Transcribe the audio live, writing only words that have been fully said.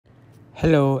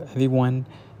Hello everyone,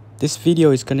 this video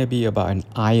is going to be about an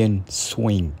iron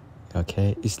swing.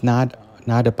 Okay, it's not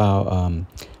about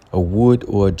a wood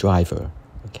or a driver.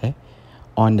 Okay,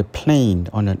 on the plane,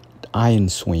 on an iron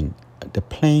swing, the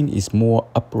plane is more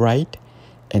upright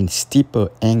and steeper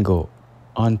angle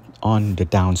on the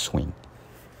downswing.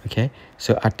 Okay,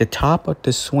 so at the top of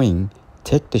the swing,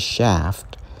 take the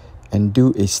shaft and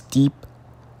do a steep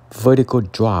vertical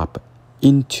drop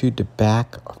into the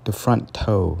back of the front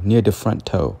toe, near the front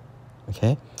toe.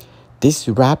 Okay, this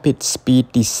rapid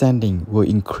speed descending will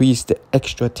increase the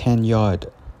extra 10 yards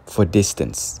for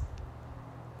distance.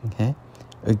 Okay,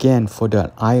 again for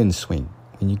the iron swing,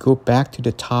 when you go back to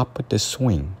the top of the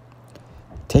swing,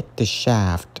 take the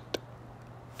shaft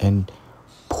and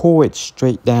pull it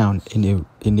straight down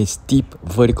in a steep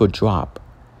vertical drop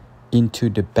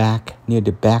into the back, near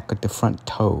the back of the front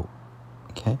toe.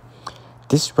 Okay,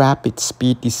 this rapid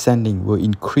speed descending will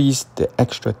increase the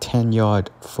extra 10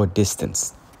 yards for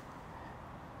distance.